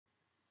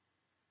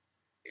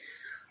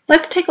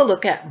Let's take a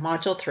look at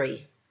Module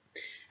 3.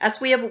 As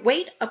we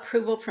await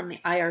approval from the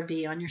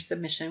IRB on your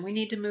submission, we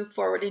need to move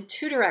forward in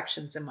two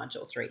directions in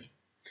Module 3.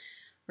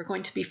 We're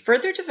going to be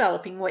further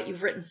developing what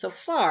you've written so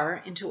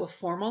far into a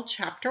formal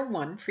Chapter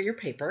 1 for your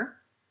paper,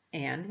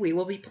 and we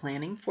will be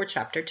planning for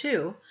Chapter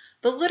 2,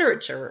 the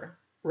literature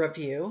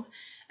review,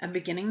 and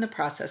beginning the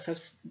process of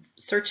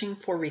searching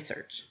for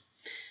research.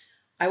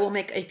 I will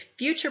make a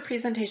future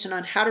presentation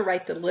on how to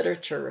write the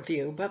literature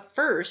review, but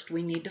first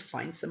we need to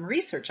find some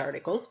research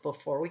articles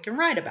before we can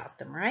write about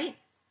them, right?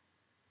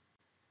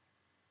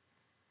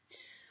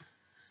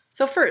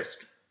 So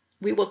first,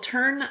 we will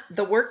turn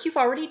the work you've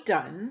already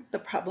done, the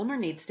problem or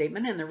need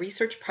statement, and the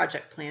research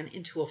project plan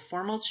into a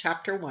formal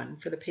Chapter 1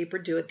 for the paper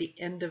due at the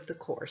end of the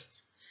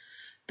course.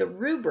 The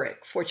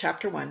rubric for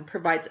Chapter 1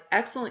 provides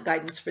excellent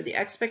guidance for the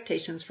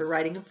expectations for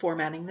writing and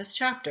formatting this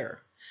chapter.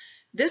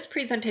 This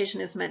presentation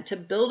is meant to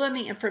build on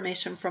the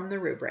information from the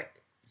rubric.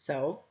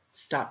 So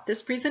stop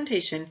this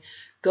presentation,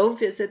 go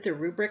visit the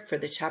rubric for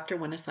the Chapter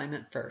 1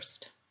 assignment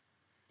first.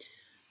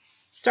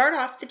 Start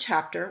off the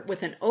chapter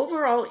with an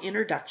overall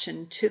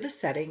introduction to the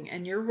setting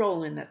and your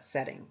role in that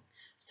setting.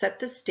 Set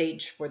the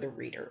stage for the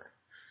reader.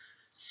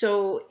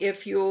 So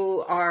if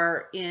you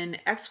are in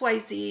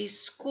XYZ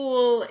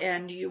school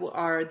and you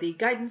are the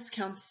guidance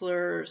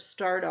counselor,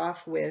 start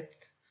off with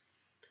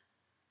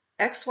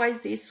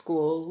XYZ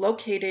school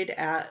located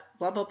at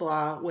blah, blah,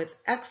 blah with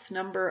X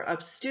number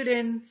of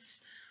students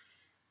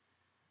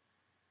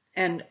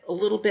and a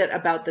little bit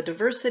about the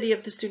diversity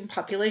of the student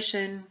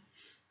population.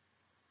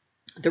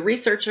 The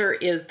researcher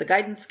is the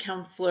guidance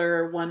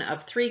counselor, one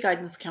of 3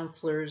 guidance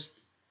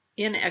counselors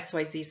in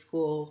XYZ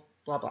school,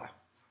 blah, blah.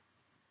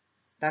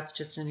 That's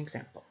just an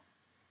example.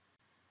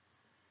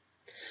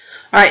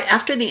 All right,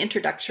 after the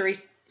introductory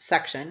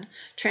section,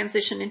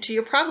 transition into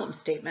your problem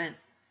statement,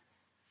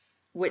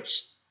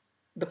 which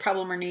the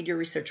problem or need your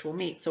research will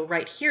meet. So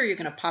right here, you're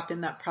going to pop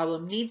in that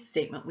problem need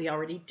statement we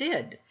already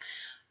did.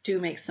 Do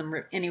make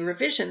any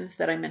revisions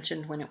that I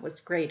mentioned when it was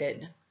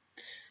graded.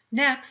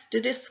 Next,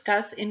 to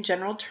discuss in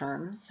general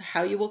terms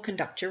how you will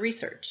conduct your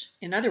research.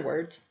 In other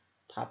words,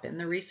 pop in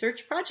the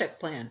research project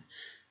plan.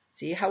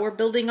 See how we're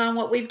building on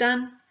what we've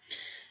done?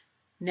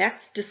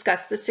 Next,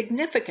 discuss the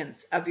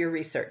significance of your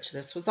research.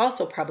 This was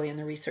also probably in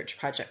the research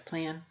project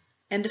plan.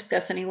 And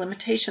discuss any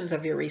limitations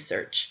of your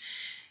research.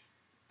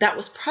 That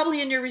was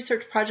probably in your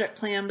research project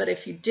plan, but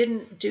if you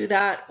didn't do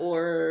that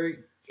or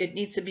it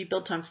needs to be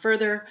built on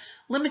further,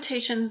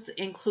 limitations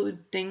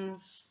include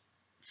things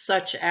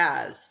such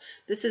as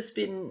this has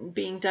been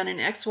being done in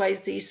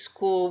XYZ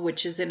school,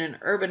 which is in an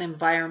urban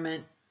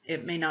environment.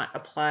 It may not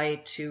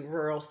apply to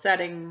rural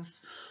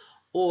settings,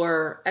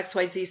 or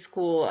XYZ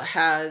school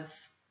has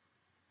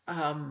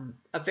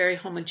a very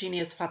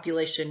homogeneous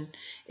population.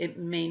 It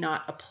may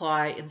not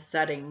apply in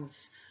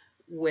settings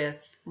with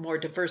more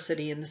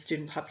diversity in the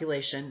student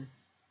population,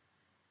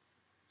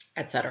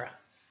 etc.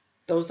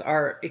 Those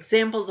are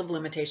examples of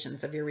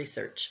limitations of your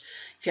research.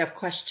 If you have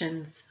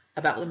questions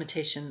about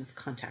limitations,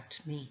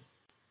 contact me.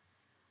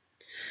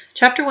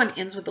 Chapter 1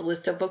 ends with a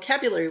list of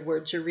vocabulary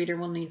words your reader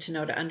will need to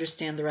know to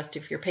understand the rest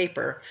of your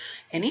paper.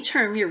 Any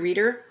term your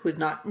reader who is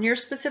not in your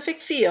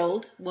specific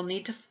field will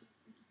need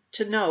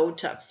to know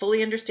to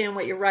fully understand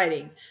what you're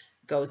writing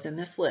goes in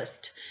this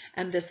list.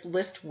 And this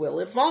list will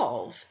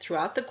evolve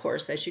throughout the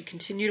course as you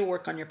continue to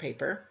work on your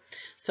paper.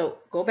 So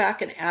go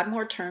back and add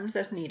more terms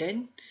as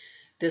needed.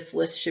 This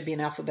list should be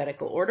in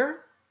alphabetical order,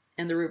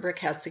 and the rubric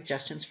has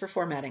suggestions for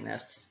formatting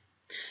this.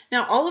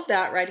 Now, all of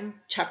that, writing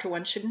Chapter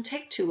 1 shouldn't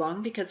take too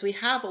long because we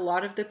have a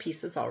lot of the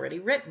pieces already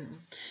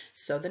written.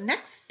 So the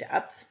next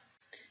step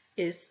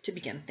is to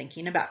begin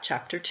thinking about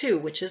Chapter 2,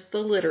 which is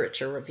the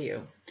literature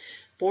review.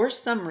 For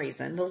some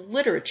reason, the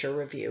literature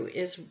review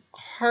is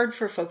hard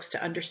for folks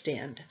to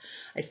understand.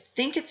 I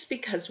think it's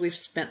because we've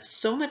spent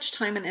so much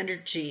time and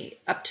energy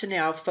up to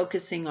now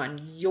focusing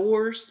on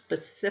your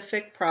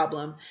specific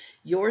problem,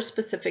 your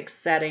specific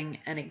setting,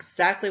 and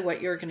exactly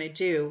what you're going to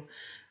do,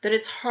 that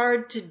it's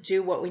hard to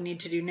do what we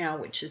need to do now,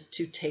 which is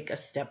to take a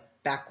step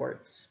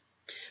backwards.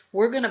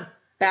 We're going to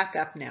back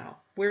up now.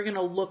 We're going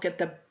to look at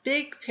the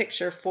big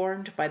picture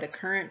formed by the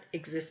current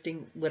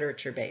existing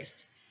literature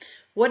base.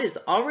 What is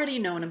already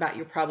known about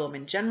your problem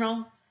in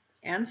general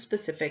and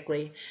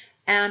specifically,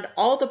 and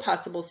all the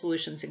possible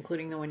solutions,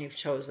 including the one you've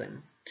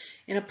chosen.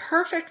 In a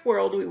perfect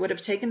world, we would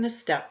have taken this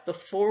step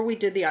before we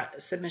did the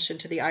submission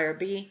to the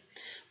IRB,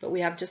 but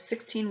we have just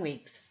 16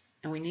 weeks,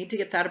 and we need to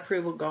get that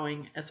approval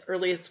going as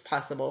early as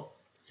possible.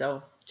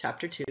 So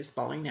Chapter 2 is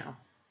falling now.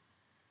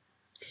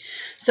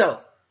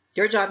 So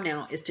your job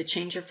now is to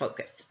change your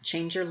focus,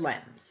 change your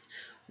lens.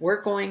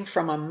 We're going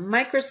from a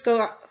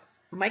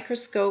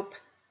microscope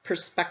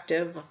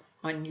perspective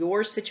on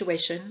your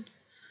situation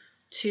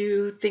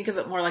to think of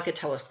it more like a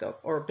telescope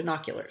or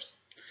binoculars.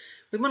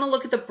 We want to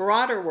look at the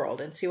broader world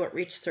and see what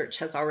research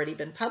has already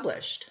been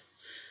published.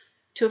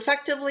 To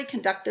effectively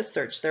conduct this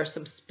search, there are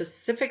some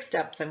specific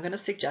steps I'm going to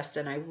suggest,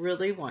 and I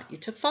really want you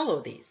to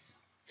follow these.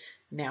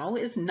 Now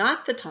is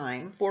not the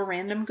time for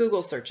random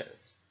Google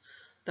searches.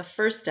 The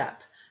first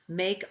step,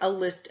 Make a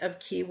list of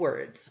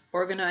keywords.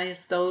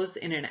 Organize those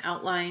in an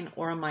outline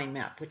or a mind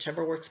map,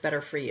 whichever works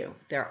better for you.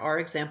 There are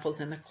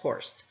examples in the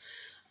course.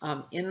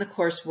 In the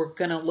course, we're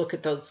going to look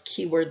at those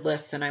keyword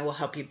lists, and I will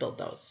help you build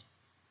those.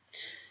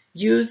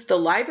 Use the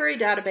library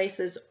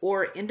databases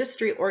or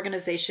industry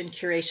organization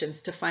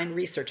curations to find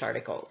research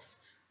articles.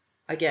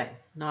 Again,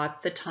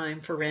 not the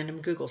time for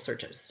random Google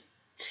searches.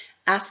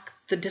 Ask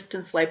the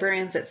distance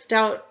librarians at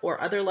Stout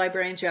or other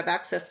librarians you have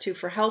access to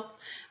for help.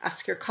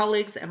 Ask your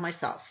colleagues and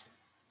myself.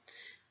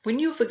 When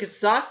you've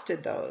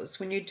exhausted those,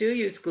 when you do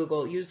use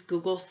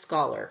Google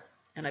Scholar,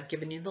 and I've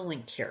given you the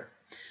link here.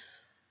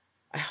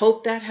 I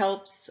hope that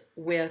helps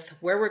with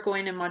where we're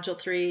going in Module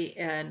 3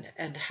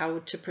 and how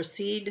to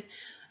proceed.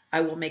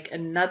 I will make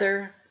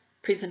another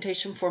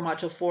presentation for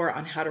Module 4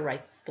 on how to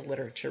write the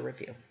literature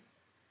review.